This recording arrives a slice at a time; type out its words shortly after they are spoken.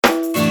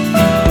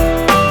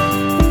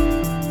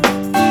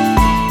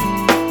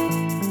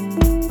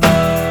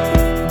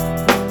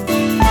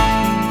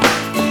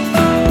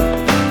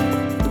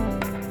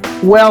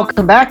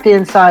Welcome back to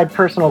Inside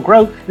Personal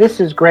Growth. This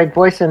is Greg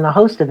Boyson, the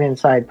host of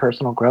Inside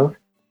Personal Growth.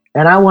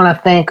 And I want to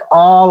thank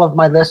all of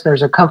my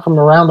listeners that come from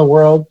around the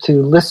world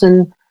to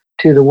listen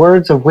to the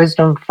words of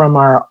wisdom from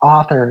our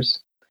authors.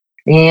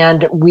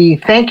 And we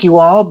thank you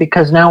all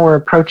because now we're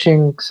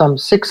approaching some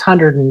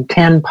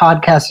 610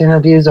 podcast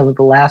interviews over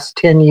the last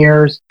 10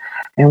 years.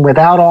 And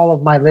without all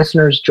of my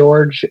listeners,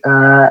 George,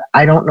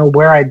 I don't know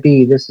where I'd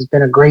be. This has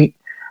been a great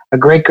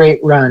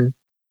run.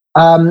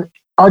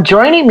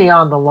 Joining me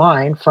on the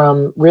line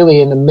from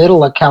really in the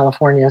middle of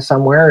California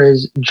somewhere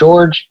is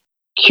George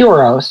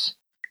Couros.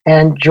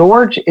 And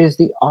George is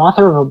the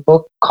author of a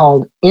book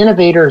called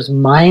Innovator's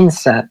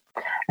Mindset.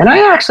 And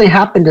I actually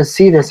happened to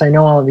see this. I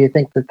know all of you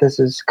think that this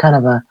is kind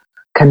of a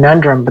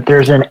conundrum, but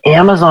there's an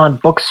Amazon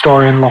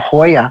bookstore in La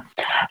Jolla.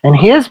 And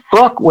his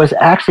book was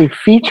actually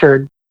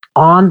featured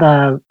on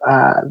the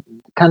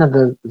kind of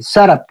the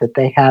setup that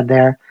they had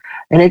there.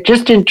 And it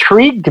just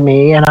intrigued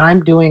me. And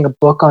I'm doing a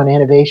book on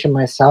innovation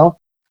myself.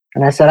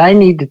 And I said, I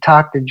need to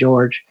talk to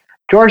George.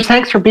 George,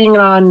 thanks for being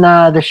on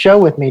the show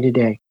with me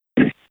today.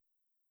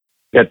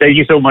 Yeah, thank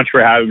you so much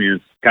for having me.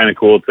 It's kind of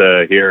cool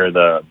to hear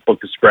the book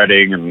is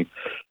spreading, and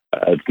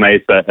it's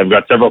nice that I've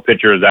got several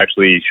pictures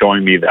actually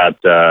showing me that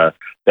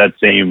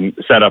same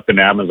setup in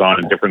Amazon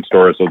and different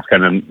stores. So it's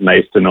kind of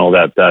nice to know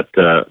that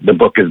the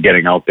book is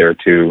getting out there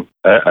to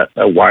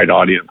a wide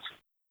audience.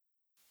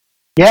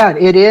 Yeah,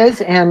 it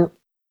is, and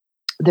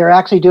they're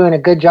actually doing a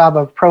good job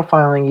of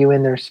profiling you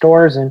in their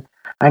stores. And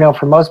I know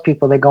for most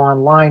people, they go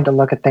online to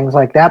look at things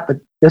like that, but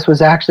this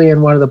was actually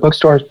in one of the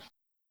bookstores.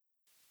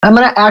 I'm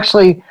going to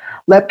actually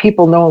let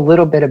people know a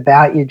little bit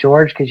about you,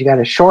 George, because you got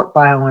a short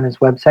bio on his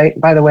website.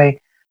 And by the way,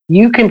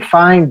 you can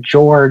find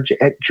George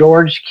at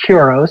George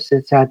Couros.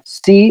 It's at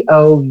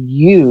COUROS.ca.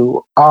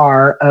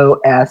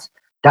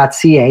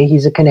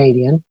 He's a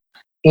Canadian.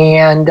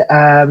 And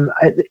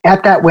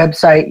at that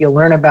website, you'll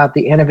learn about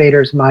the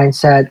Innovator's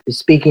Mindset, the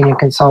speaking and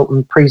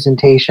consultant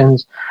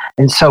presentations,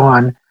 and so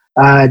on.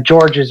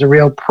 George is a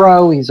real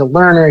pro. He's a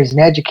learner. He's an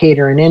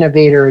educator, an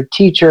innovator, a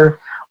teacher,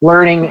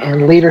 learning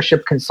and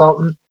leadership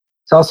consultant.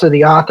 He's also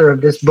the author of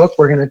this book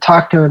we're going to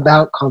talk to him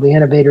about called The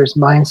Innovator's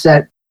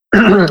Mindset.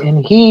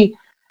 And he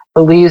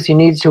believes he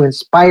needs to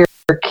inspire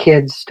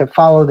kids to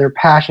follow their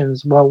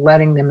passions while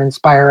letting them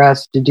inspire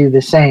us to do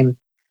the same.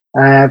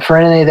 For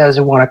any of those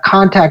who want to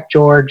contact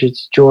George,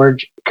 it's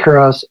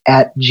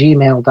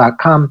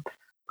georgecouros@gmail.com.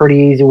 Pretty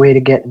easy way to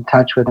get in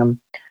touch with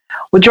him.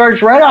 Well,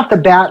 George, right off the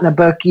bat in the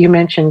book, you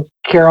mentioned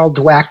Carol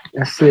Dweck,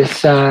 this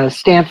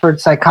Stanford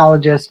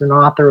psychologist and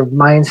author of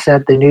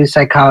Mindset, The New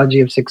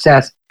Psychology of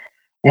Success.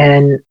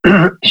 And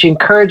she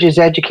encourages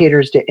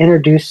educators to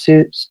introduce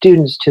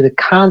students to the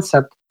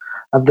concept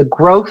of the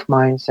growth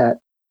mindset.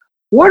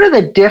 What are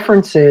the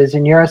differences,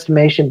 in your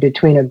estimation,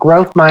 between a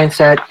growth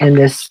mindset and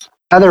this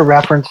other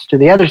reference to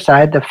the other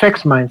side, the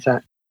fixed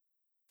mindset?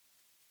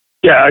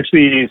 Yeah,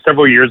 actually,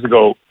 several years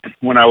ago,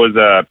 when I was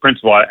a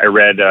principal, I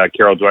read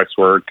Carol Dweck's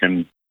work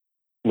and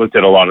looked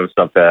at a lot of the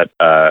stuff that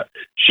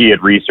she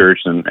had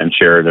researched and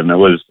shared, and it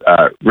was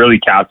really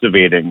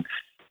captivating.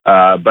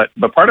 But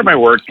part of my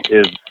work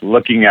is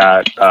looking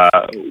at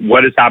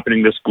what is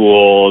happening to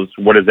schools,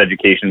 what does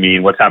education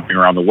mean, what's happening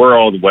around the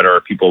world, what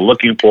are people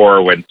looking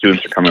for when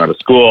students are coming out of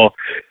school.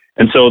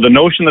 And so the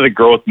notion of the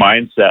growth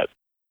mindset,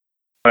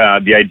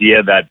 the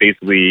idea that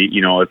basically,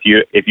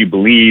 if you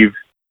believe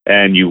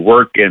and you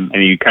work and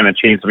you kind of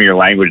change some of your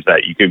language,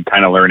 that you can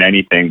kind of learn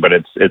anything, but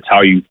it's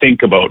how you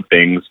think about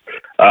things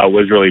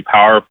was really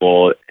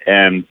powerful.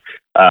 And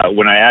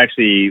when I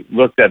actually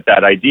looked at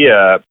that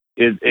idea,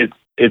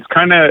 it's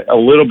kind of a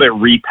little bit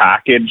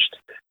repackaged,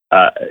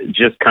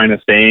 just kind of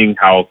saying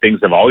how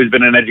things have always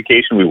been in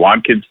education. We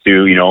want kids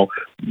to,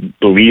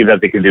 believe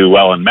that they can do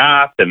well in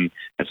math, and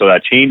so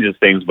that changes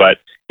things, but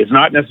it's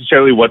not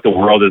necessarily what the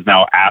world is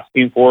now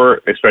asking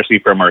for, especially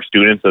from our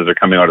students as they're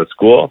coming out of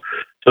school.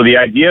 So the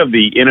idea of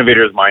the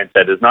innovator's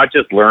mindset is not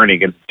just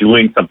learning, it's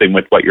doing something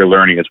with what you're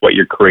learning, it's what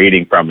you're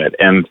creating from it.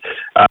 And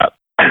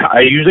I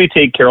usually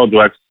take Carol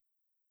Dweck's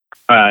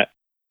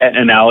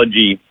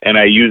analogy and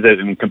I use it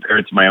and compare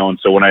it to my own.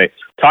 So when I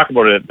talk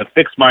about it, the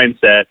fixed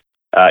mindset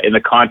in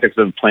the context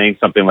of playing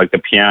something like the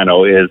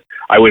piano is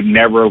I would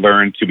never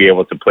learn to be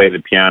able to play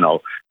the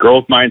piano.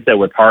 Growth mindset,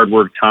 with hard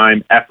work,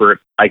 time, effort,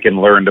 I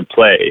can learn to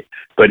play.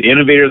 But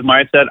innovator's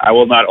mindset, I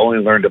will not only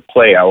learn to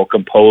play, I will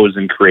compose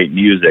and create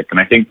music. And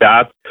I think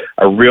that's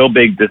a real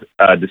big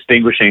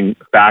distinguishing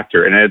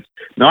factor. And it's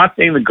not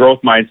saying the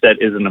growth mindset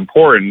isn't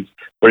important,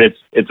 but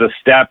it's a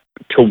step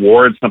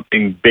towards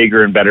something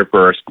bigger and better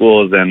for our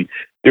schools. And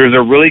there's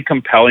a really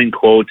compelling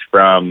quote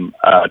from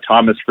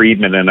Thomas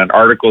Friedman in an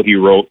article he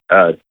wrote.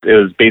 It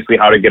was basically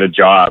how to get a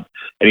job.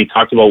 And he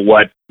talked about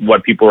what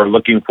people are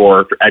looking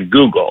for at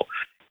Google.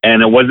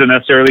 And it wasn't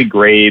necessarily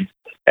grades.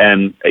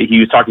 And he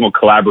was talking about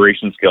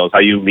collaboration skills, how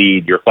you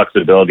lead, your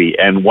flexibility.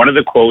 And one of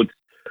the quotes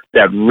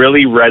that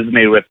really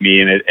resonated with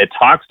me, and it's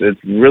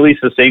really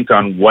succinct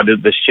on what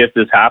is the shift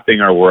is happening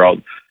in our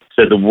world.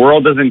 So the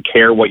world doesn't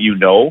care what you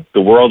know.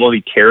 The world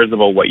only cares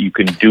about what you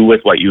can do with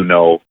what you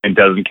know and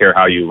doesn't care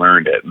how you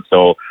learned it. And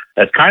so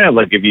that's kind of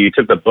like, if you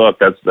took the book,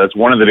 that's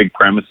one of the big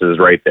premises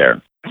right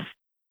there.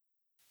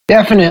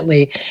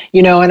 Definitely.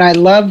 And I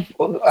love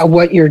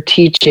what you're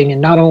teaching,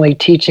 and not only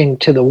teaching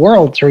to the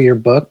world through your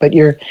book, but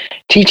you're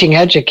teaching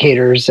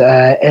educators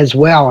as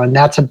well. And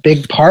that's a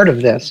big part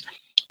of this.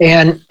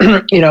 And,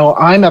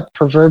 I'm a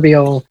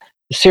proverbial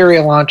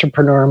serial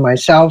entrepreneur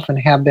myself and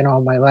have been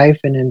all my life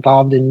and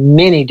involved in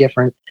many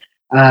different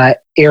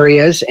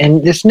areas.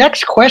 And this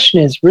next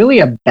question is really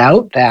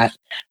about that.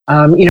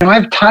 I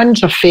have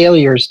tons of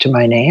failures to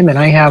my name, and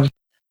I have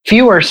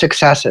fewer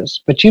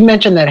successes. But you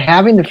mentioned that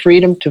having the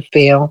freedom to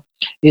fail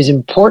is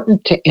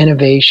important to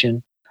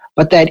innovation,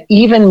 but that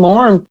even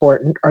more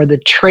important are the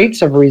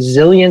traits of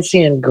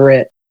resiliency and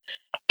grit.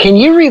 Can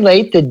you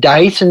relate the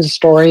Dyson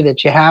story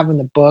that you have in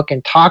the book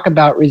and talk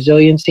about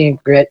resiliency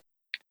and grit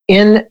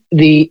in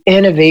the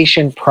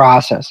innovation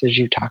process as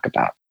you talk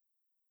about?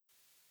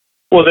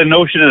 Well, the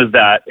notion is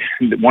that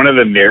one of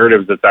the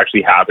narratives that's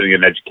actually happening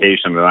in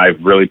education, and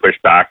I've really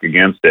pushed back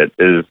against it,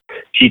 is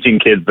teaching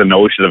kids the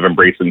notion of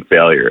embracing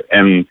failure.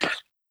 And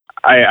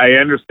I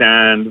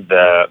understand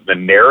the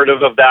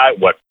narrative of that.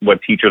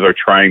 What teachers are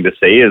trying to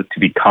say is to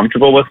be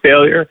comfortable with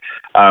failure.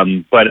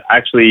 But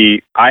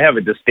actually, I have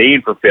a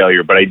disdain for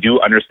failure, but I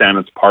do understand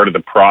it's part of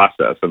the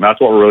process. And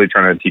that's what we're really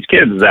trying to teach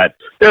kids, is that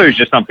failure is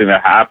just something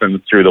that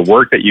happens through the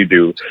work that you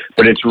do.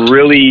 But it's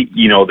really,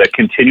 the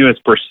continuous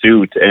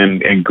pursuit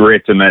and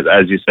grit, and that,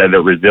 as you said,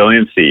 the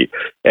resiliency.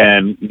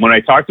 And when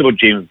I talked about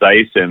James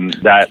Dyson,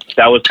 that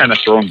was kind of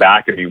thrown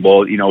back at me.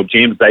 Well,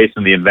 James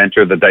Dyson, the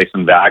inventor of the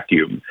Dyson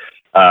vacuum,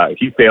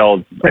 he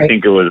failed, right. I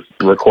think it was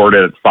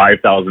recorded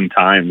 5,000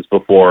 times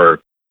before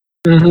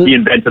he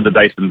invented the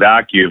Dyson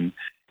vacuum.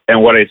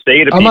 And what I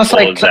say to people is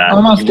that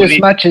almost as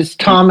much as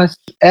Thomas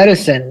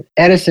Edison.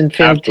 Edison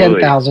failed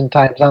Absolutely. 10,000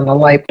 times on the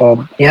light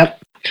bulb.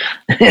 Yep.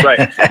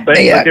 Right. But,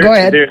 go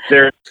ahead.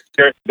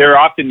 They're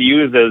often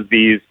used as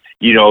these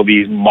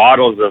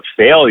models of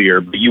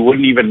failure, but you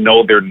wouldn't even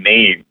know their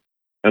name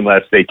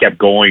unless they kept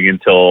going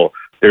until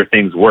their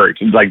things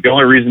worked. Like, the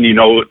only reason you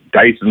know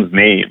Dyson's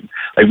name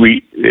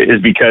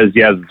is because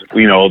he has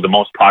the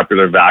most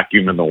popular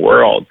vacuum in the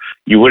world.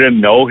 You wouldn't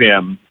know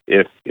him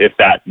if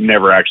that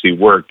never actually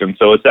worked. And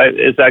so it's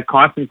that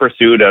constant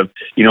pursuit of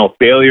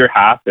failure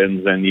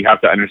happens, and you have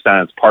to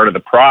understand it's part of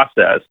the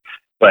process.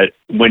 But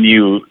when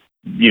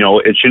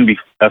it shouldn't be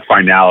a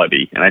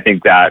finality. And I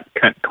think that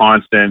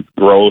constant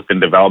growth and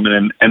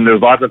development, and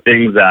there's lots of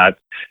things that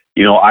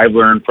I've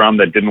learned from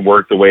that didn't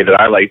work the way that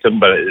I liked them,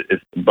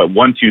 but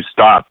once you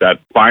stop that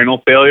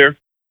final failure,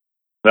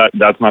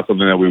 that's not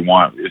something that we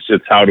want. It's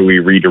just, how do we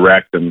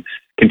redirect and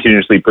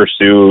continuously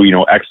pursue,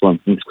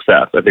 excellence and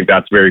success? I think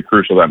that's very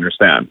crucial to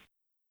understand.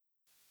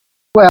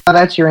 Well,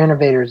 that's your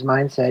innovator's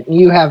mindset.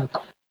 You have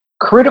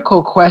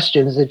critical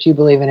questions that you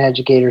believe an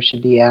educator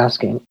should be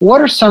asking.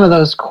 What are some of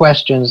those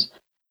questions,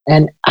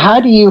 and how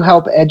do you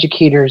help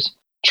educators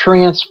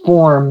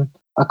transform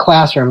a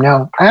classroom?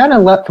 Now, I want to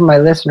let my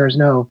listeners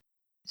know,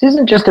 this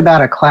isn't just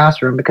about a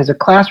classroom, because a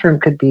classroom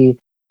could be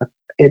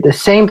the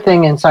same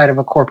thing inside of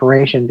a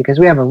corporation, because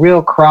we have a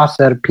real cross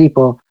set of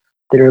people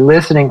that are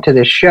listening to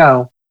this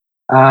show.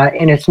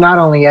 And it's not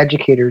only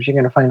educators. You're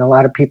going to find a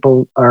lot of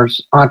people are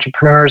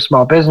entrepreneurs,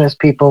 small business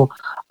people,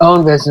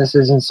 own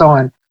businesses, and so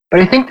on. But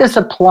I think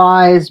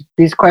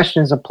these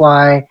questions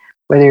apply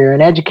whether you're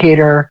an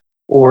educator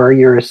or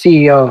you're a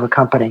CEO of a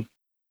company.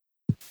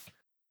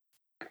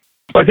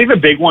 Well, I think the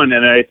big one,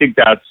 and I think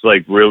that's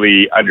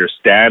really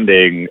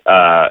understanding,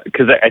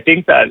 because I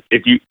think that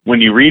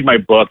when you read my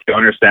book, you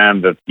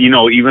understand that,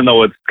 even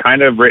though it's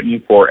kind of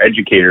written for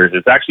educators,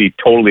 it's actually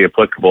totally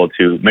applicable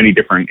to many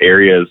different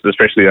areas,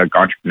 especially like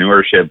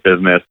entrepreneurship,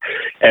 business.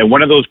 And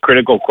one of those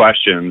critical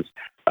questions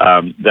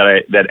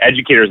that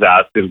educators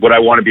ask is, would I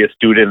want to be a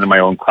student in my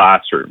own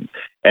classroom?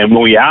 And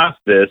when we ask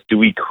this, do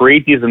we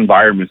create these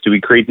environments? Do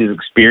we create these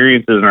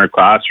experiences in our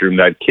classroom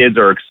that kids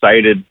are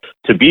excited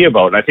to be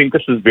about? And I think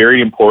this is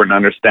very important to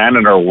understand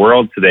in our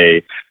world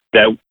today,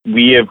 that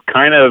we have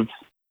kind of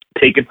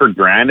taken for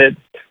granted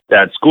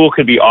that school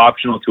could be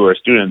optional to our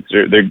students.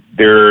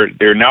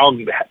 They're now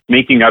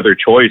making other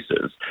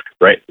choices,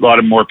 right? A lot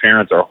of more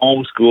parents are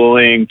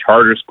homeschooling,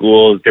 charter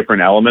schools,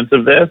 different elements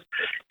of this.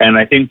 And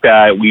I think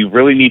that we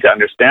really need to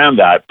understand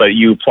that, but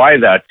you apply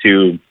that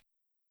to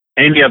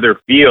any other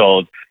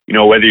field,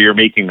 whether you're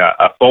making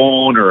a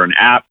phone or an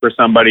app for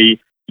somebody,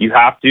 you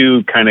have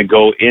to kind of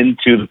go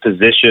into the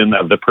position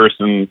of the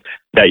person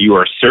that you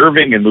are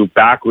serving and move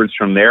backwards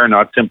from there,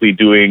 not simply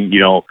doing,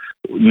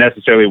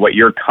 necessarily what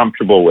you're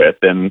comfortable with.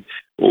 And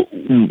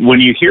when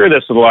you hear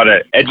this with a lot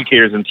of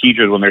educators and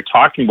teachers, when they're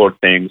talking about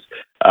things,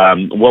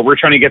 what we're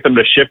trying to get them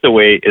to shift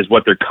away is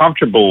what they're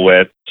comfortable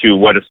with to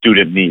what a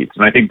student needs.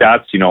 And I think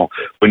that's,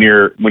 when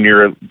you're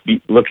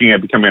looking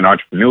at becoming an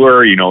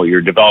entrepreneur,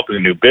 you're developing a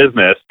new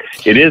business,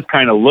 it is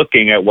kind of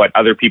looking at what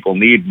other people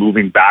need,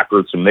 moving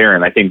backwards from there.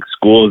 And I think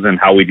schools and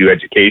how we do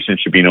education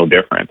should be no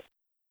different.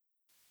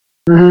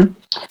 Mm-hmm.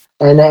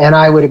 And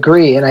I would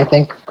agree. And I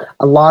think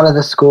a lot of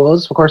the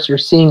schools, of course, you're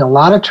seeing a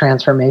lot of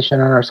transformation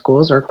in our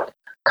schools, are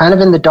kind of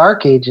in the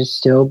dark ages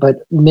still,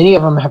 but many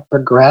of them have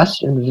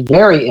progressed and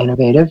very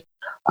innovative.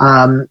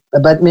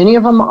 But many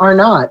of them are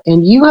not.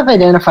 And you have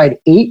identified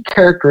 8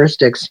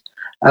 characteristics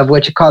of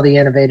what you call the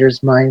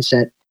innovator's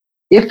mindset.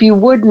 If you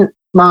wouldn't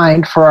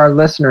mind, for our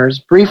listeners,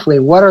 briefly,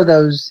 what are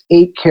those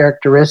 8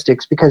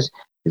 characteristics? Because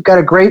you've got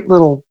a great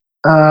little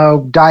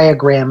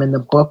diagram in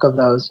the book of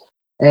those,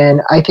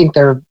 and I think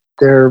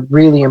they're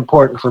really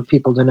important for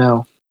people to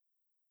know.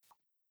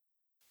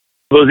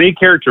 Those 8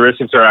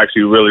 characteristics are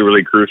actually really,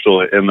 really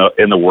crucial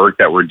in the work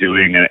that we're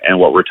doing and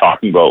what we're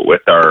talking about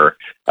with our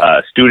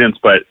students.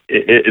 But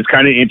it's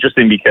kind of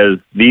interesting because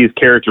these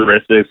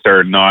characteristics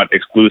are not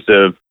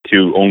exclusive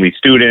to only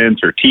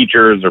students or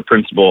teachers or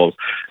principals.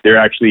 They're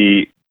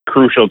actually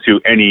crucial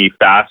to any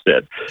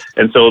facet.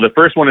 And so the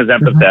first one is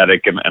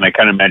empathetic, and I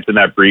kind of mentioned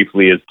that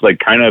briefly. It's like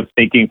kind of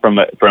thinking from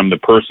the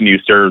person you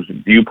serve's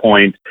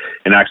viewpoint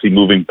and actually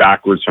moving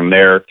backwards from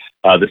there.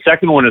 The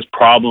second one is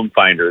problem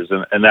finders,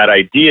 and that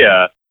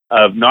idea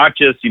of not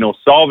just,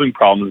 solving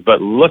problems,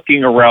 but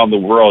looking around the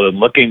world and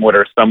looking what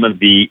are some of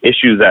the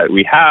issues that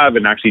we have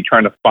and actually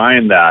trying to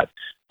find that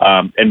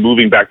and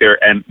moving back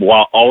there, and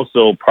while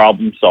also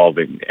problem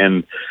solving.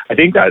 And I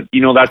think that,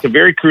 that's a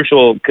very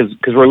crucial, because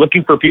we're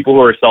looking for people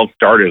who are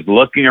self-starters,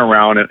 looking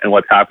around and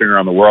what's happening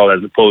around the world,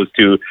 as opposed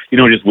to,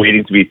 just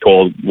waiting to be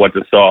told what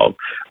to solve.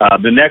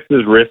 The next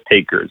is risk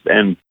takers.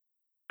 And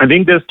I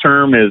think this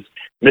term is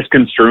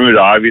misconstrued,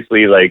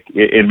 obviously. Like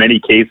in many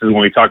cases,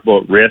 when we talk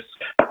about risk,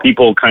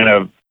 people kind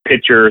of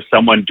picture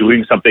someone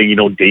doing something,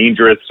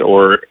 dangerous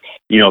or,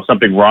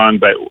 something wrong.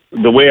 But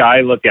the way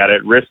I look at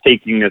it, risk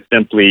taking is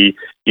simply,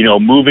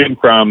 moving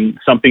from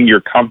something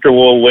you're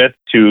comfortable with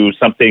to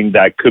something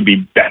that could be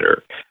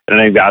better. And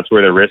I think that's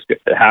where the risk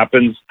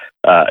happens.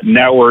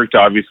 Networked,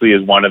 obviously,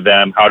 is one of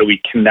them. How do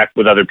we connect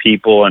with other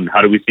people, and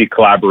how do we see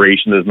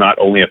collaboration as not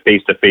only a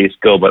face-to-face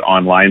skill, but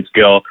online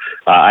skill?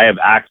 I have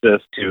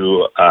access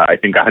to, I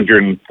think,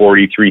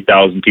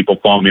 143,000 people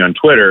follow me on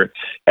Twitter,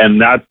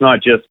 and that's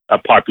not just a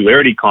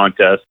popularity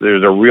contest.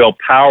 There's a real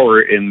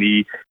power in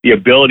the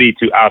ability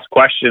to ask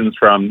questions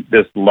from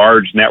this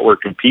large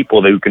network of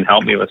people who can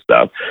help me with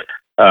stuff.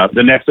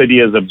 The next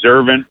idea is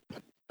observant,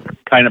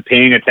 kind of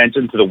paying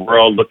attention to the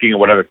world, looking at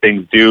what other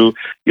things do.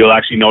 You'll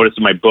actually notice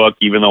in my book,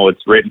 even though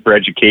it's written for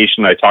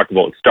education, I talk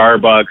about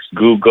Starbucks,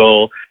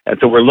 Google. And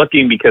so we're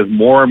looking because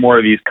more and more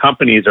of these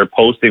companies are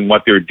posting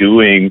what they're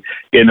doing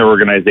in their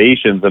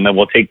organizations, and then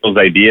we'll take those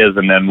ideas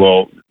and then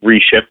we'll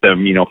reshift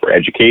them, for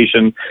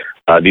education.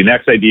 The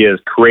next idea is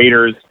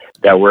creators,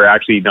 that we're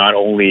actually not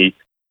only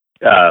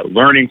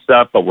learning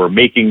stuff, but we're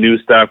making new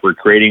stuff. We're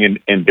creating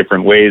in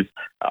different ways.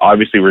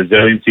 Obviously,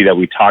 resiliency that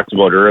we talked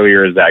about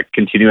earlier is that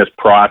continuous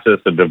process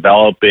of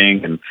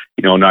developing and,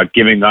 not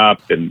giving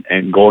up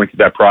and going through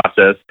that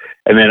process.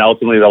 And then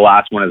ultimately, the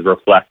last one is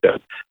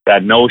reflective.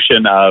 That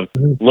notion of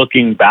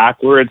looking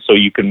backwards so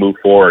you can move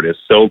forward is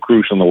so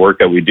crucial in the work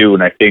that we do.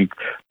 And I think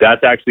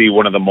that's actually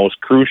one of the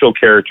most crucial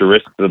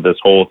characteristics of this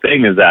whole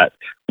thing, is that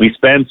we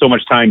spend so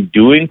much time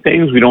doing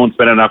things, we don't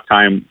spend enough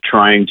time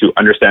trying to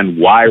understand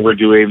why we're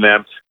doing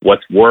them,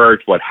 what's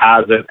worked, what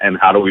hasn't, and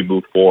how do we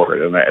move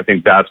forward. And I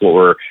think that's what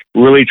we're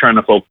really trying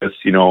to focus,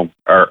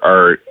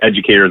 our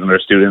educators and our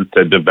students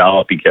to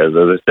develop, because,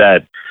 as I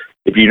said,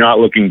 if you're not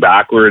looking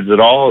backwards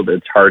at all,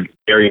 it's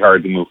very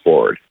hard to move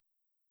forward.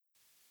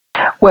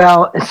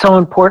 Well, so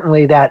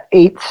importantly, that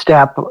 8th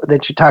step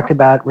that you talked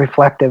about,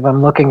 reflective,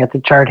 I'm looking at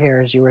the chart here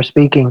as you were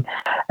speaking,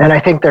 and I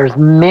think there's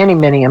many,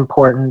 many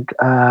important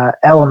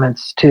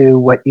elements to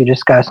what you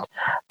discussed,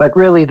 but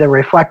really the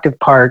reflective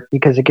part,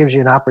 because it gives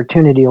you an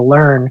opportunity to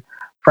learn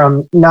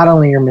from not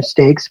only your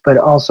mistakes, but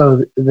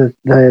also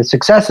the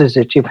successes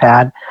that you've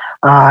had,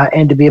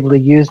 and to be able to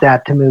use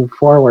that to move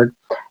forward.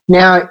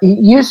 Now,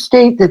 you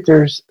state that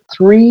there's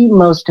 3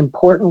 most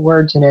important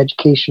words in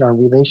education are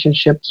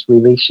relationships,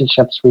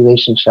 relationships,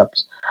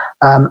 relationships.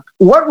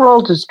 What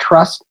role does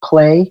trust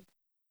play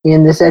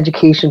in this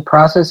education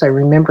process? I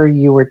remember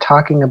you were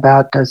talking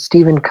about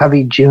Stephen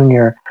Covey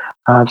Jr.,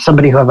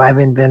 somebody who I've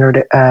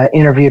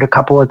interviewed a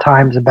couple of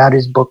times about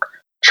his book,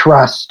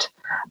 Trust.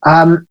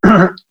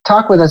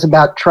 Talk with us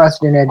about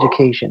trust in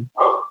education.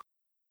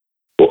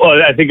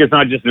 Well, I think it's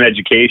not just in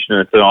education;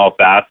 it's in all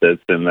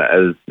facets. And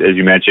as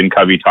you mentioned,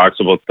 Covey talks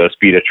about the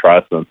speed of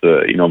trust. And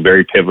it's a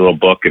very pivotal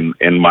book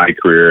in my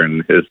career.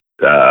 And his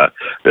the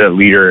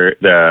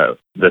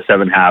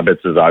 7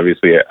 Habits is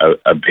obviously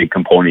a big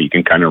component. You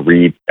can kind of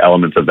read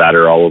elements of that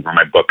are all over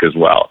my book as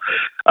well.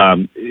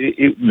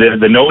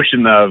 The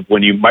notion of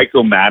when you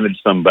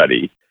micromanage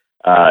somebody,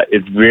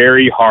 it's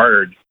very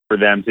hard for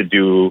them to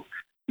do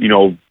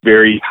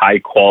very high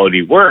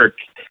quality work.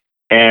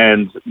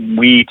 And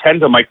we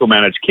tend to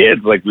micromanage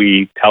kids, like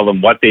we tell them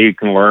what they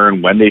can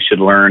learn, when they should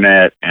learn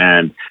it,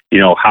 and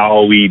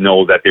how we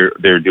know that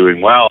they're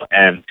doing well.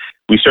 And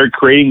we start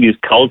creating these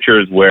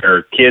cultures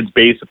where kids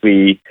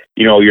basically,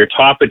 your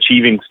top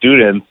achieving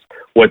students,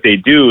 what they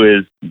do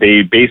is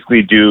they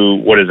basically do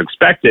what is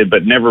expected,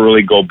 but never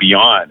really go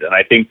beyond. And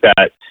I think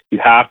that you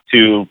have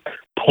to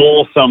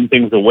pull some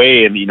things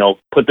away and,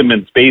 put them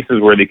in spaces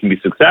where they can be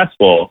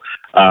successful.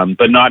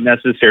 but not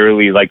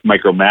necessarily like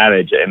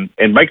micromanage.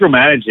 And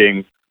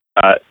micromanaging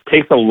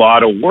takes a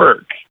lot of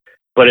work,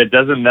 but it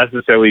doesn't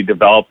necessarily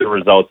develop the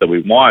results that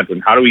we want.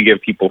 And how do we give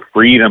people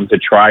freedom to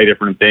try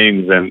different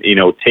things and,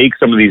 take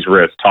some of these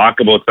risks, talk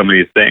about some of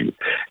these things?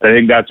 And I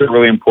think that's a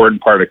really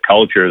important part of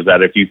culture, is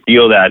that if you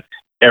feel that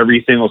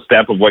every single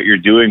step of what you're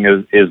doing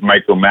is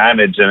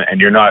micromanaged and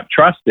you're not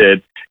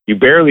trusted, you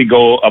barely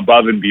go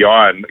above and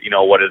beyond,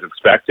 what is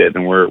expected.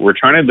 And we're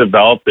trying to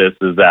develop this,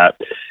 is that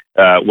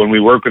when we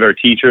work with our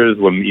teachers,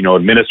 when,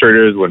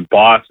 administrators, when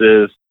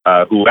bosses,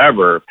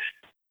 whoever,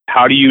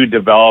 how do you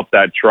develop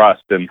that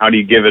trust and how do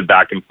you give it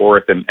back and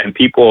forth? And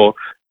people,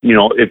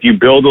 if you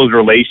build those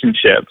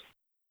relationships,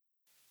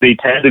 they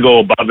tend to go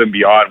above and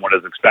beyond what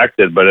is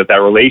expected. But if that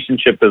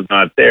relationship is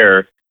not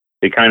there,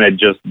 they kind of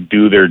just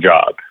do their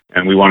job.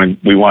 And we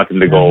want them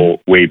to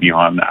go way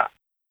beyond that.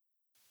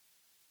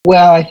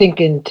 Well, I think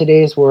in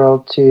today's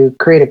world, to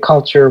create a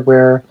culture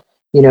where,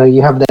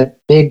 you have that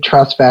big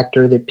trust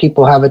factor, that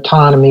people have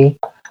autonomy,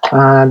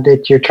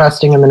 that you're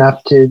trusting them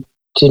enough to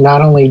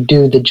not only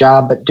do the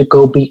job, but to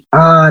go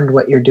beyond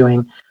what you're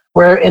doing.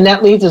 And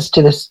that leads us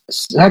to this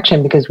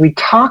section, because we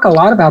talk a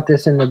lot about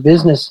this in the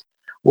business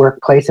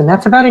workplace, and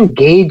that's about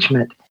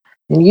engagement.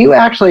 And you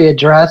actually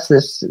address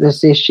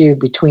this issue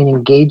between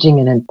engaging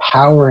and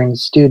empowering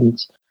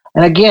students.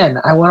 And again,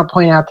 I want to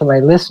point out to my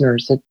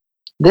listeners that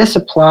this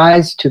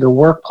applies to the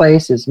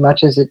workplace as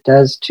much as it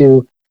does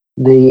to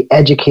the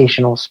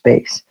educational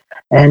space.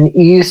 And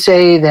you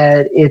say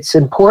that it's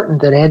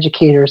important that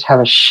educators have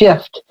a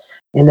shift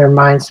in their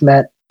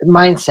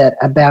mindset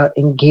about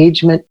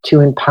engagement to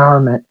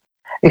empowerment.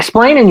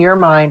 Explain in your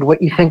mind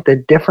what you think the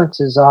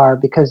differences are,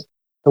 because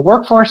the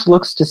workforce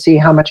looks to see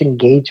how much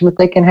engagement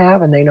they can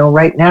have, and they know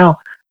right now,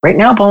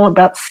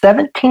 about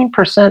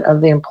 17%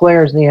 of the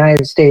employers in the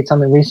United States on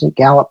the recent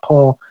Gallup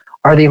poll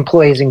are the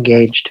employees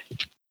engaged.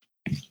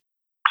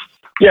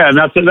 Yeah, and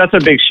that's a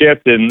big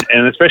shift, and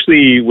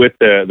especially with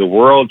the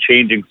world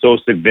changing so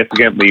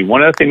significantly.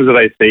 One of the things that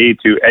I say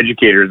to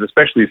educators,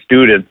 especially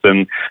students,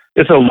 and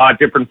it's a lot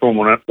different from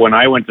when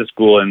I went to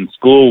school, and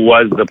school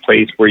was the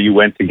place where you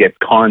went to get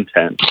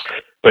content.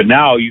 But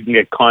now you can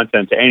get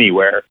content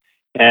anywhere.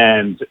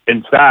 And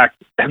in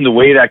fact, and the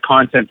way that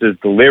content is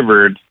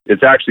delivered,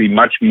 it's actually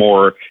much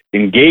more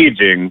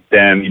engaging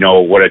than,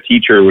 what a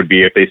teacher would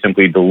be if they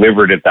simply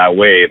delivered it that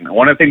way. And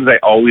one of the things I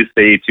always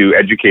say to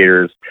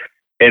educators,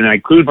 and I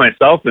include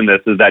myself in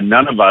this, is that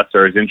none of us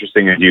are as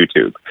interesting as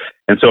YouTube.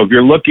 And so if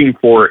you're looking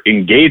for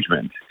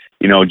engagement,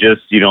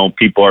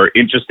 people are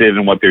interested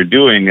in what they're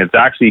doing, it's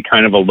actually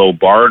kind of a low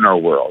bar in our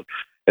world.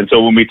 And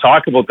so when we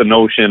talk about the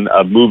notion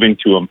of moving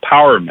to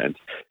empowerment,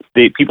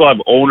 people have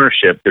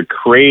ownership, they're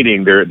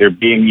creating, they're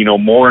being,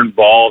 more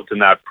involved in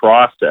that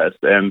process.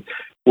 And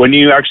when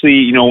you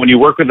actually, when you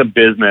work with a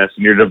business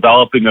and you're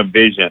developing a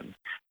vision,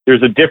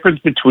 there's a difference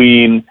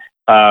between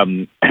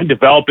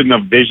developing a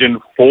vision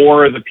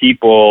for the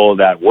people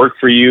that work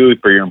for you,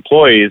 for your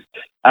employees,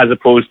 as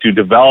opposed to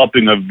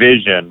developing a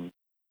vision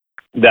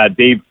that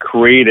they've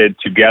created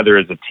together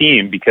as a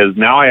team, because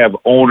now I have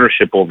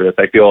ownership over this.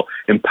 I feel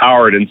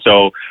empowered. And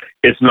so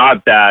it's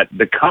not that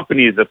the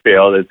companies have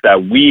failed, it's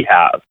that we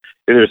have.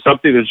 There's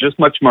just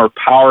much more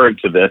power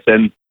into this.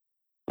 And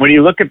when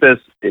you look at this,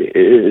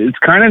 it's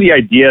kind of the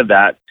idea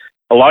that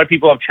a lot of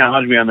people have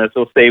challenged me on this.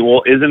 They'll say,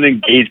 well, isn't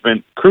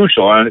engagement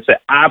crucial? And I say,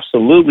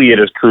 absolutely, it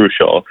is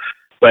crucial.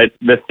 But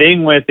the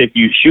thing with, if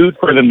you shoot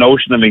for the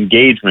notion of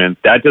engagement,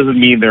 that doesn't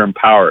mean they're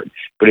empowered.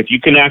 But if you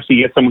can actually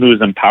get someone who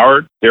is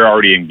empowered, they're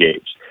already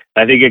engaged.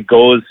 I think it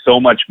goes so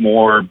much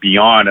more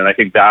beyond. And I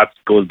think that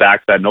goes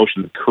back to that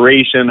notion of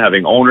creation,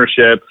 having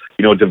ownership,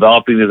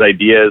 developing these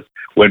ideas.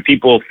 When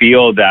people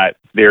feel that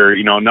they're,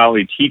 not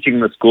only teaching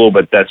the school,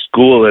 but that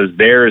school is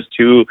theirs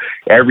too.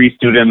 Every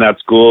student in that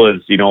school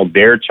is,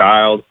 their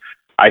child.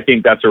 I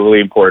think that's a really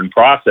important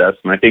process.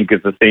 And I think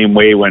it's the same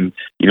way when,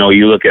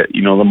 you look at,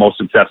 the most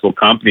successful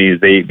companies,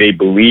 they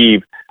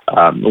believe,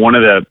 one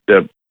of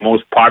the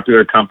most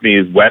popular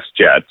companies,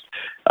 WestJet,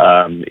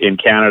 in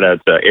Canada,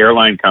 it's an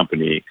airline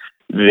company.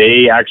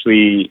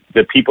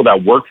 The people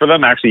that work for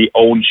them actually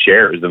own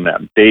shares in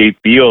them. They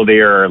feel they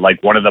are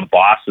like one of the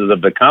bosses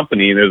of the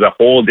company. There's a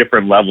whole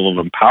different level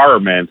of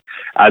empowerment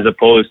as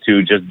opposed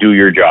to just do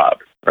your job,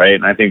 right?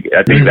 And I think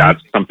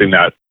that's something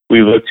that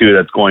we look to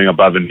that's going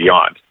above and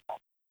beyond.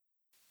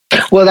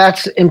 Well,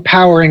 that's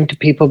empowering to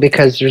people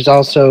because there's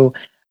also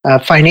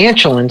a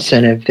financial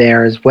incentive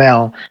there as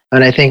well.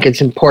 And I think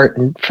it's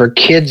important for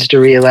kids to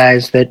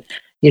realize that,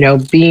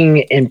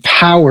 being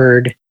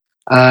empowered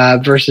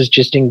versus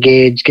just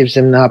engaged gives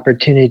them the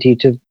opportunity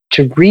to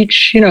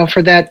reach,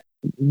 for that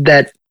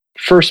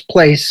first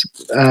place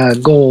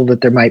goal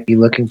that they might be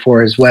looking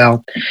for as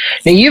well.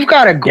 Now, you've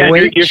got a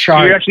great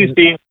chart. You're actually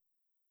seeing.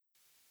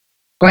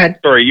 Go ahead.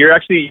 Sorry, you're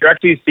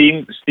actually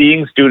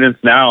seeing students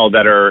now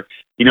that are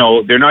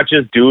they're not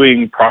just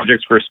doing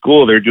projects for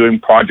school, they're doing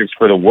projects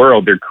for the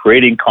world. They're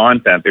creating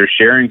content, they're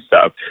sharing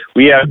stuff.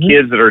 We have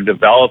kids that are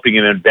developing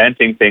and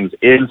inventing things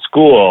in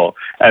school,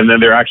 and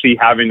then they're actually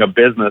having a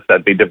business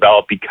that they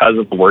develop because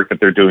of the work that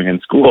they're doing in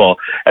school.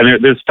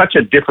 And there's such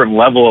a different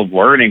level of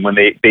learning when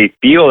they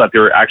feel that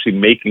they're actually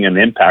making an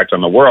impact on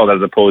the world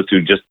as opposed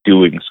to just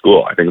doing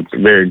school. I think it's a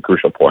very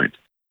crucial point.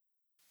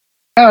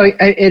 Oh,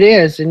 it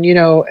is. And,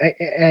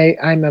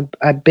 I'm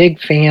a big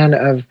fan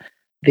of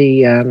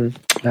the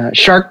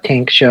Shark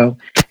Tank show.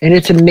 And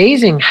it's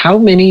amazing how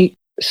many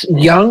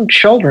young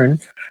children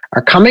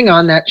are coming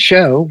on that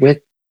show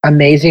with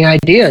amazing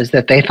ideas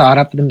that they thought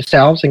up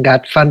themselves and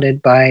got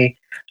funded by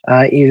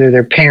either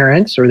their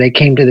parents or they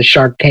came to the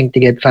Shark Tank to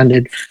get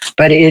funded.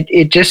 But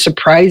it just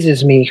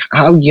surprises me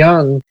how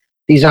young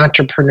these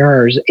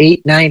entrepreneurs,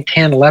 8, 9,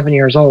 10, 11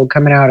 years old,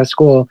 coming out of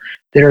school,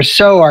 that are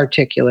so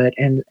articulate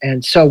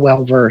and so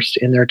well-versed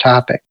in their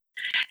topic.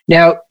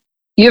 Now,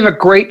 you have a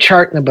great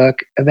chart in the book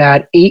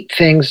about 8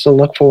 things to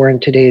look for in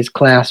today's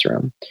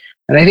classroom.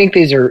 And I think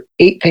these are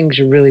 8 things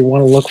you really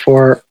want to look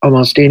for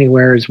almost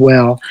anywhere as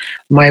well.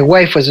 My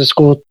wife was a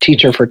school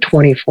teacher for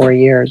 24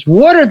 years.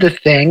 What are the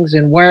things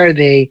and what are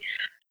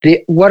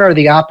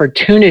the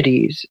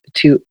opportunities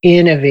to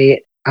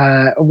innovate?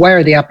 Why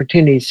are the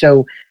opportunities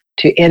to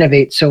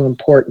innovate so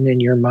important in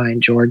your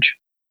mind, George?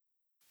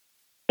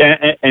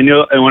 And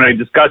when I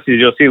discuss these,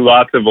 you'll see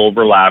lots of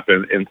overlap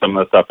in some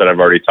of the stuff that I've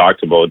already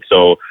talked about.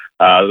 So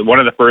one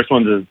of the first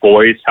ones is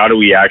voice. How do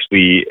we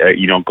actually,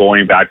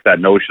 going back to that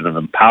notion of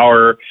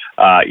empower,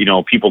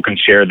 people can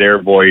share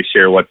their voice,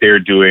 share what they're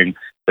doing.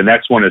 The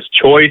next one is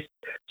choice,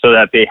 so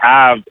that they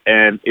have,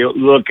 and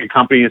look at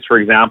companies, for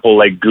example,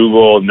 like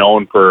Google,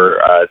 known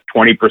for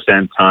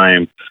 20%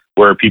 time,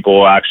 where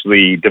people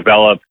actually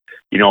develop,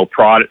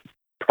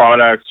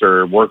 products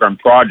or work on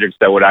projects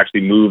that would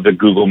actually move the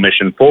Google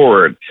mission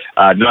forward.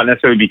 Not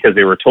necessarily because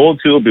they were told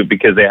to, but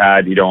because they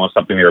had,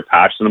 something they were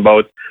passionate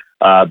about.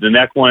 The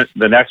next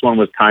one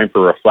was time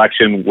for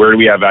reflection. Where do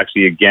we have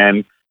actually,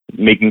 again,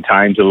 making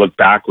time to look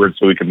backwards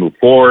so we can move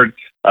forward?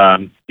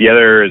 The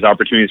other is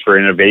opportunities for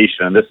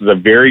innovation. And this is a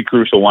very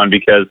crucial one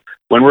because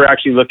when we're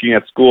actually looking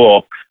at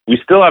school, we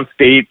still have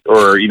state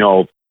or,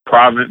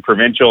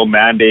 provincial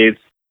mandates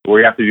where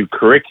we have to do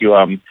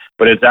curriculum,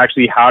 but it's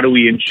actually how do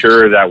we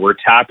ensure that we're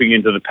tapping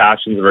into the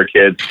passions of our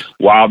kids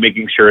while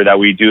making sure that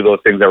we do those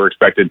things that we're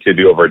expected to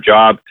do of our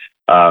job.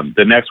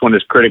 The next one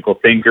is critical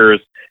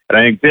thinkers. And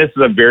I think this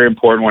is a very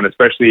important one,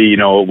 especially,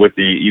 with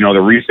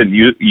the recent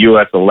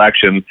U.S.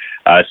 election,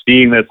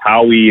 seeing this,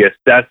 how we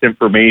assess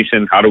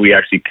information, how do we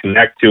actually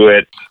connect to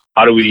it,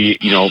 how do we,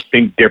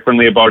 think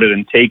differently about it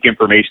and take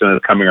information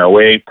that's coming our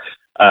way.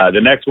 The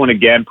next one,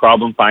 again,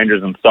 problem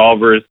finders and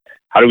solvers.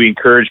 How do we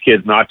encourage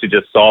kids not to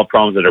just solve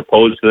problems that are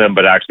posed to them,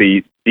 but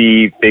actually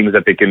see things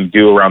that they can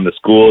do around the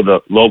school,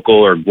 the local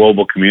or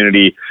global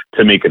community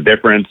to make a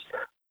difference?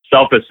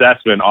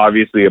 Self-assessment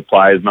obviously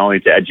applies not only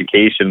to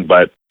education,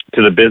 but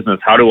to the business.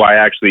 How do I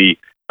actually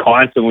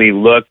constantly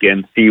look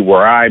and see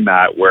where I'm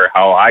at,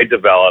 how I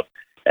develop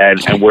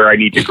and where I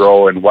need to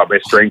grow and what my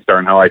strengths are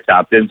and how I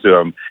tapped into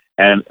them?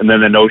 And then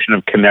the notion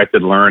of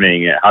connected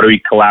learning. How do we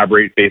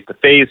collaborate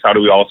face-to-face? How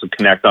do we also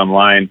connect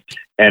online?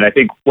 And I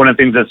think one of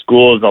the things that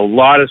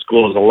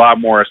a lot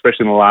more,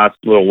 especially in the last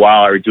little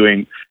while, are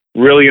doing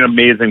really an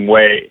amazing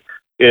way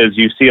is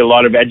you see a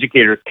lot of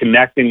educators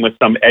connecting with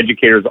some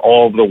educators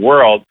all over the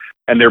world,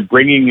 and they're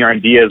bringing your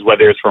ideas,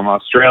 whether it's from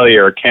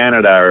Australia or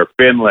Canada or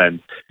Finland,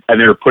 and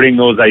they're putting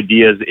those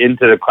ideas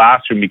into the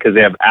classroom because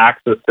they have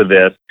access to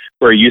this,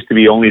 where it used to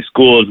be only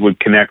schools would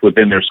connect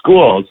within their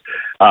schools.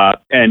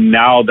 And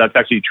now that's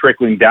actually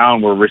trickling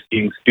down where we're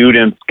seeing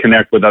students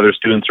connect with other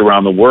students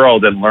around the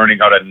world and learning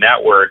how to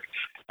network.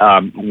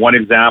 One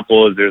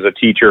example is there's a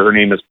teacher, her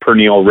name is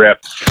Pernille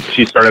Rip.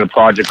 She started a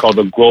project called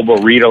the Global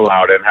Read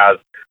Aloud and has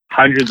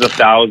hundreds of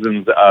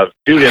thousands of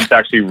students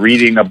actually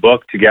reading a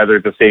book together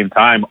at the same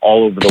time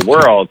all over the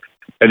world.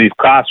 And these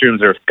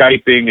classrooms are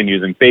Skyping and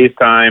using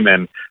FaceTime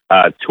and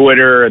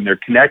Twitter, and they're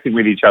connecting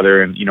with each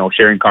other and,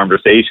 sharing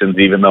conversations,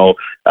 even though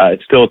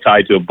it's still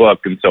tied to a book.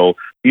 And so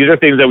these are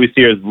things that we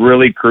see as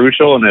really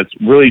crucial, and it's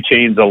really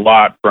changed a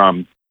lot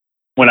from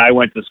when I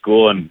went to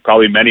school, and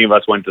probably many of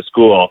us went to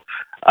school.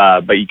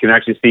 But you can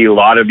actually see a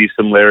lot of these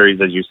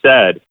similarities, as you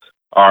said,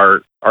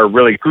 are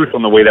really crucial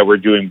in the way that we're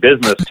doing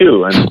business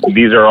too. And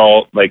these are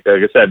all, like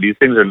I said, these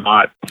things are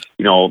not,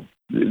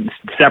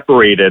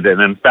 separated. And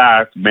in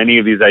fact, many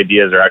of these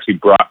ideas are actually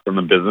brought from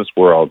the business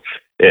world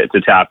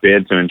to tap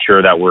in to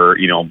ensure that we're,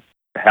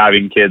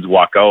 having kids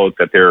walk out,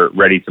 that they're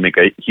ready to make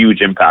a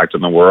huge impact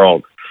on the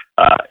world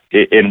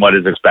in what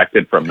is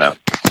expected from them.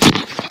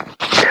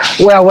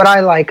 Well, what I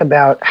like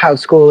about how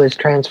school is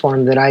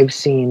transformed that I've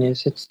seen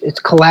is it's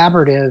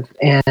collaborative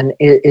and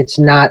it's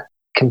not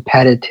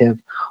competitive.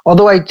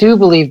 Although I do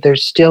believe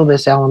there's still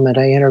this element.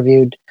 I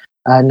interviewed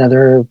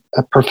a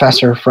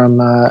professor from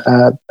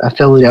a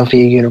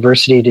Philadelphia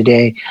University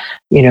today,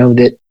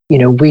 that,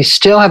 we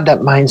still have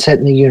that mindset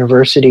in the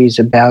universities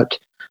about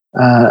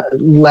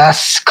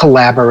less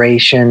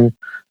collaboration,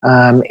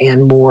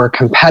 and more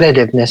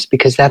competitiveness,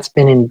 because that's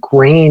been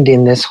ingrained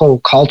in this whole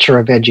culture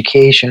of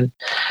education.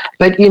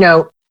 But,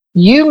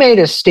 you made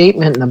a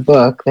statement in the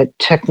book that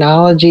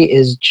technology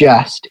is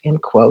just, in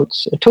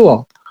quotes, a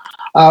tool.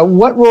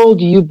 What role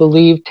do you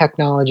believe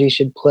technology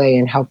should play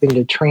in helping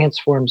to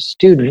transform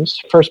students?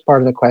 First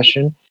part of the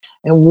question.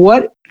 And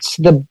what's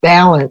the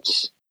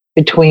balance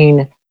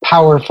between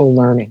powerful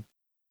learning?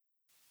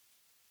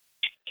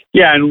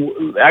 Yeah,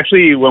 and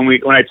actually,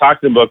 when I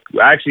talked in the book,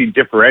 I actually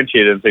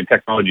differentiated and say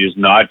technology is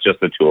not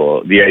just a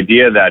tool. The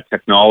idea that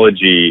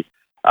technology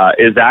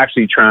is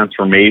actually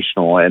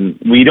transformational, and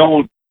we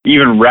don't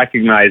even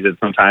recognize it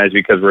sometimes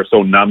because we're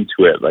so numb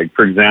to it. Like,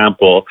 for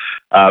example,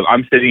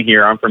 I'm sitting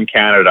here, I'm from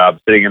Canada, I'm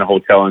sitting in a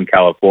hotel in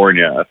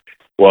California.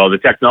 Well, the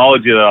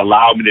technology that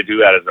allowed me to do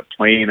that is a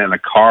plane and a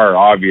car,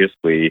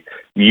 obviously.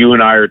 You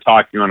and I are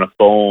talking on a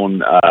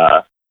phone,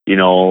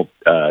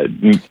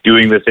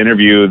 doing this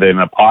interview, then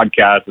a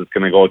podcast is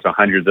going to go to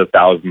hundreds of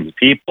thousands of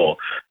people.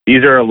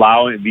 These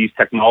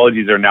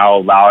technologies are now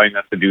allowing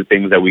us to do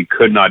things that we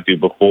could not do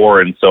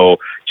before. And so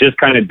just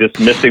kind of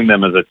dismissing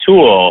them as a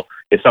tool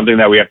is something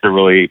that we have to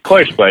really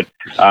push. But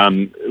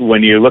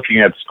when you're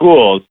looking at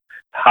schools,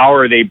 how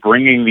are they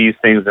bringing these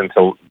things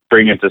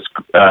bringing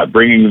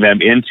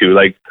them into,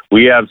 like,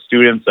 we have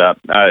students,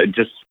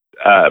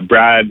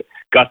 Brad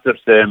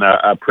Gustafson,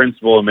 a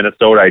principal in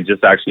Minnesota. I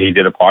just actually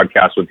did a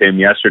podcast with him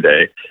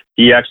yesterday.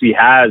 He actually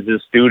has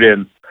his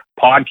students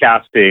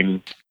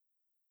podcasting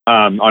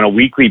on a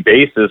weekly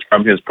basis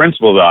from his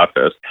principal's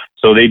office.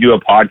 So they do a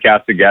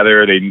podcast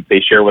together.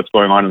 They share what's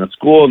going on in the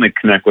school, and they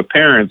connect with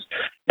parents.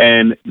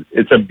 And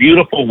it's a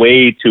beautiful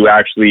way to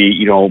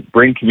actually,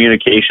 bring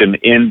communication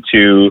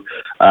into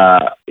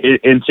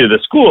the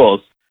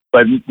schools.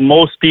 But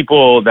most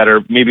people that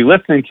are maybe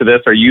listening to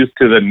this are used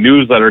to the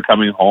newsletter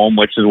coming home,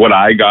 which is what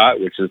I got,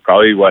 which is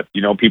probably what,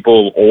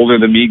 people older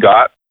than me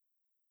got.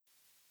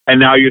 And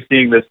now you're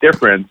seeing this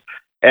difference.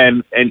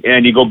 And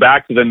you go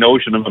back to the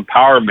notion of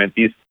empowerment.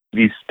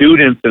 These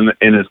students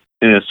in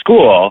a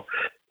school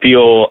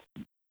feel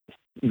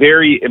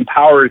very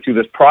empowered through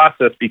this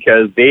process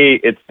because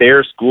it's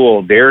their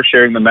school, they're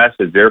sharing the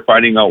message, they're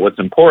finding out what's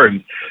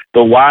important.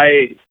 But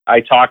why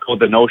I talk about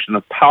the notion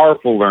of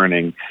powerful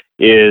learning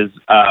is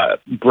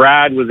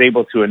Brad was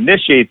able to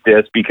initiate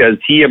this because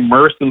he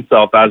immersed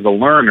himself as a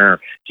learner.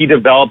 He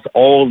develops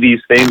all of these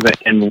things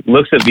and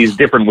looks at these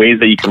different ways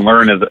that you can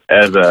learn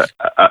as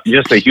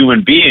just a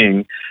human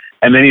being,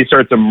 and then he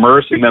starts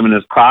immersing them in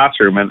his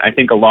classroom. And I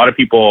think a lot of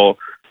people,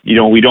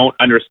 we don't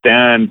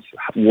understand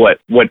what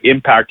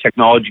impact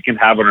technology can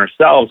have on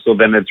ourselves, so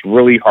then it's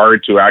really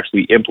hard to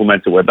actually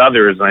implement it with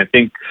others. And I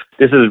think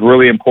this is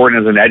really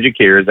important as an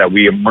educator, is that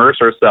we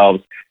immerse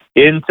ourselves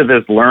into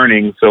this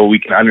learning so we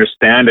can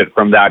understand it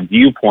from that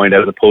viewpoint,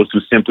 as opposed to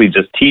simply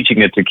just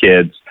teaching it to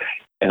kids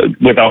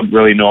without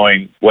really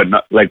knowing what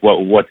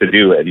to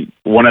do. And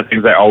one of the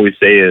things I always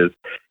say is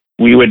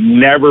we would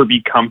never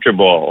be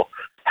comfortable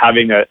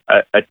having a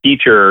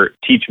teacher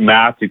teach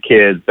math to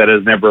kids that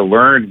has never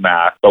learned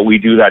math, but we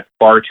do that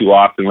far too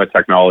often with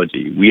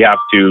technology. We have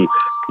to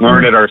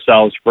learn it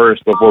ourselves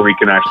first before we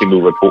can actually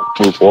move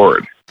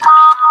forward.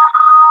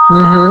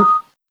 Mm-hmm.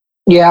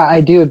 Yeah, I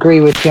do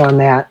agree with you on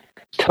that.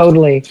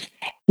 Totally.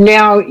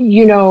 Now,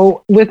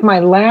 with my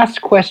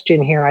last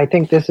question here, I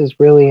think this is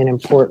really an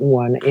important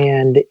one.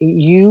 And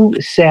you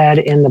said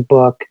in the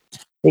book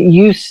that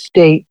you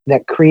state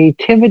that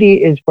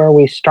creativity is where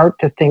we start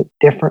to think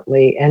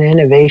differently, and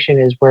innovation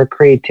is where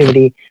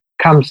creativity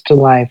comes to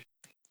life.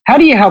 How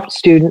do you help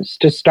students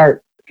to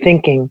start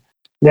thinking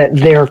that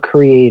they're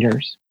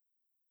creators?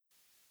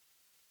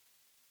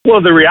 Well,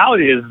 the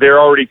reality is they're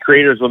already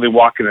creators when they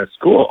walk into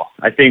school.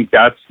 I think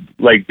that's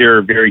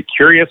they're very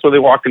curious when they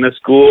walk into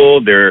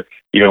school. They're,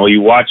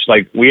 you watch,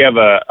 we have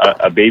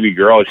a baby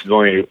girl. She's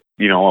only,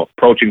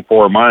 approaching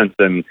 4 months,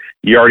 and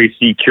you already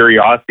see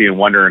curiosity and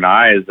wonder in her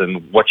eyes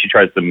and what she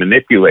tries to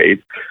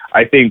manipulate.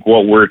 I think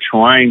what we're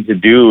trying to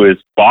do is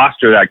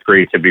foster that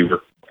creativity.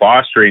 We're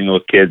fostering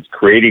those kids,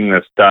 creating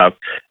this stuff.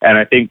 And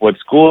I think what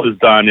school has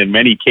done in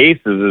many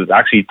cases is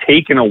actually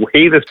taken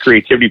away this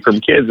creativity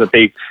from kids that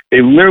they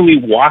literally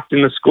walked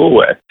into school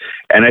with.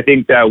 And I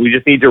think that we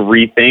just need to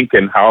rethink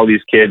and how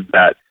these kids,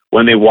 that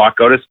when they walk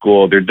out of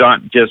school, they're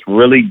not just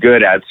really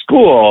good at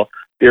school,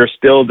 they're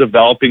still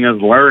developing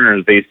as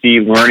learners. They see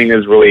learning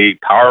as really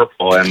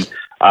powerful. And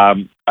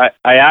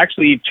I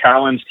actually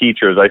challenge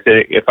teachers. I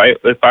say, if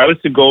I was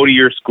to go to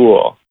your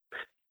school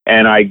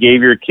and I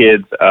gave your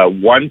kids a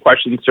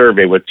 1-question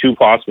survey with 2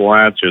 possible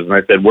answers, and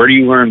I said, where do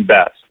you learn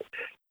best,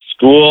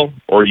 school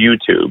or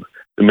YouTube?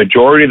 The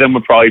majority of them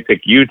would probably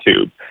pick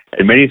YouTube,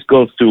 and many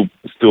schools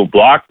still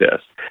block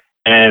this.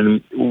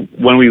 And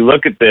when we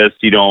look at this,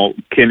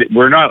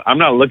 I'm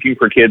not looking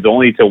for kids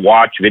only to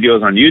watch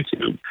videos on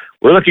YouTube.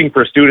 We're looking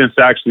for students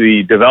to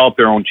actually develop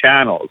their own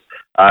channels,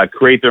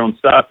 create their own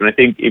stuff. And I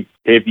think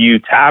if you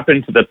tap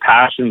into the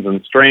passions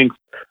and strengths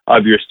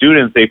of your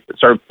students, they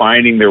start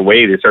finding their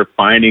way. They start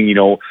finding,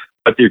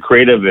 but they're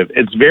creative.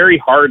 It's very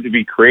hard to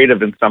be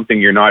creative in something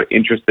you're not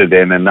interested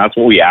in, and that's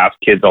what we ask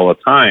kids all the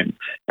time.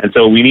 And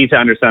so we need to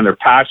understand their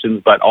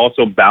passions, but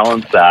also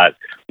balance that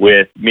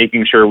with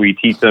making sure we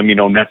teach them,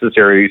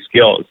 necessary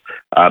skills.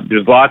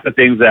 There's lots of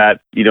things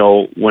that,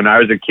 when I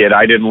was a kid,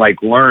 I didn't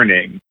like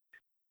learning,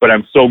 but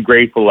I'm so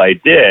grateful I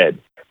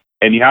did.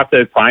 And you have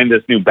to find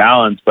this new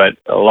balance, but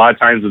a lot of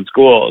times in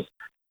schools,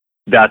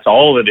 that's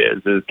all it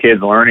is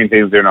kids learning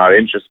things they're not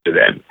interested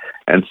in.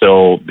 And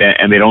so,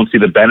 and they don't see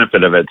the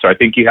benefit of it. So I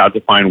think you have to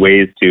find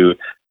ways to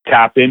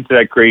tap into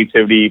that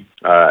creativity,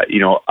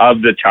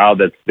 of the child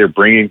that they're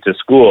bringing to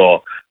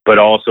school, but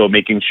also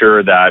making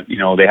sure that,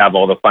 they have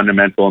all the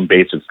fundamental and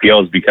basic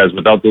skills, because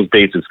without those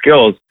basic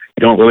skills,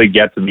 you don't really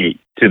get to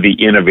the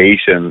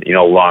innovation,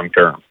 long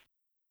term.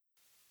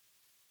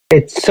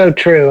 It's so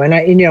true.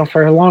 And,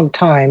 for a long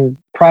time,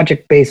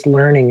 project-based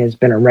learning has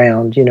been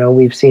around.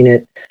 We've seen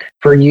it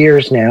for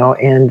years now,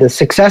 and the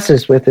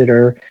successes with it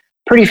are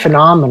pretty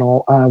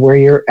phenomenal,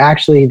 where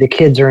the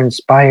kids are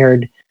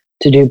inspired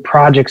to do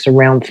projects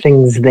around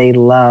things they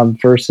love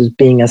versus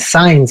being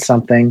assigned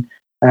something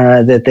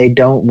that they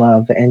don't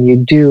love. And you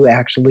do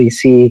actually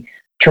see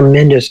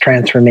tremendous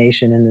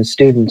transformation in the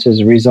students as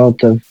a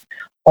result of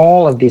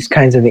all of these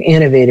kinds of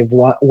innovative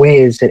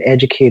ways that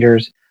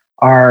educators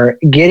are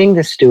getting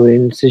the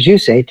students, as you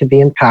say, to be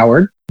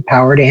empowered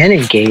and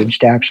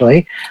engaged,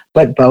 actually,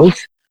 but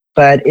both.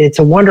 But it's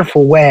a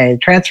wonderful way.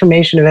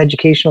 Transformation of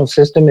educational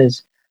system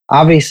is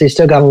obviously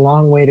still got a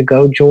long way to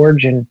go,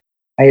 George, and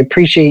I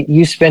appreciate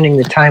you spending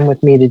the time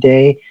with me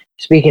today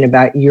speaking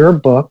about your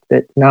book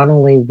that not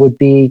only would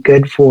be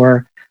good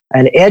for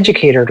an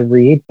educator to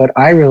read, but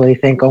I really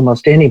think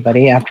almost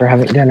anybody after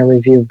having done a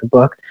review of the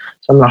book.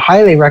 So I'm going to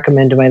highly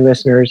recommend to my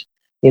listeners,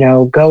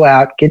 go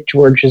out, get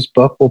George's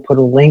book. We'll put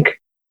a link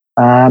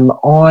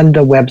on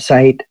the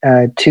website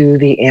to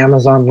the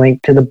Amazon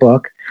link to the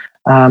book.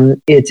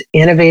 It's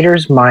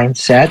Innovator's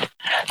Mindset.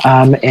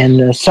 And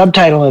the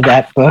subtitle of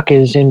that book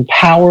is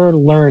Empower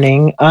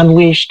Learning,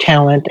 Unleash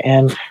Talent,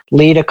 and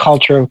Lead a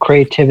Culture of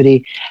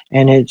Creativity.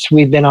 And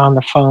we've been on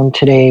the phone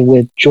today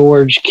with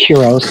George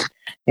Couros.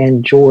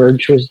 And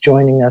George was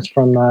joining us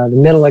from the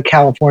middle of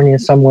California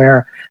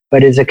somewhere,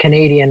 but is a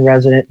Canadian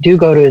resident. Do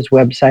go to his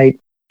website.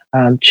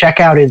 Check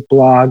out his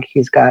blog.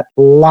 He's got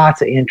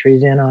lots of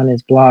entries on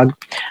his blog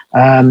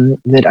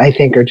that I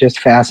think are just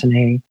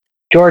fascinating.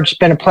 George, it's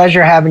been a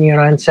pleasure having you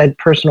on Inside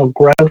Personal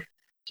Growth,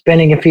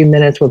 spending a few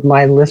minutes with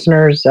my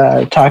listeners,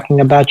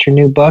 talking about your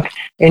new book.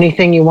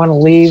 Anything you want to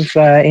leave,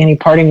 any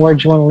parting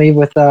words you want to leave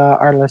with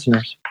our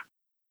listeners?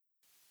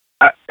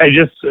 I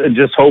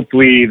just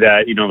hopefully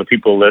that, the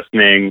people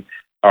listening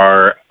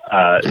are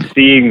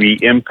seeing the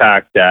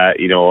impact that,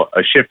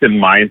 a shift in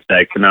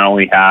mindset can not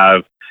only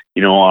have,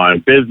 on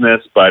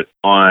business, but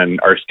on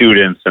our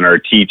students and our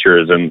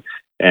teachers.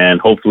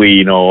 And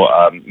hopefully,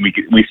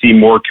 we see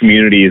more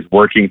communities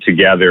working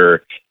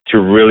together to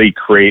really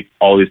create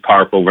all these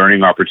powerful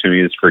learning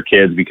opportunities for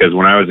kids. Because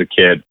when I was a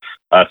kid,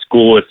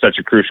 school is such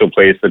a crucial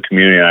place in the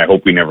community, and I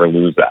hope we never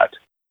lose that.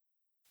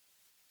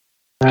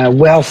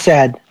 Well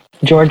said.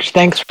 George,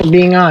 thanks for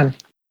being on.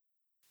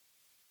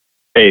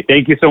 Hey,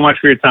 thank you so much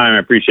for your time. I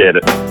appreciate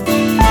it.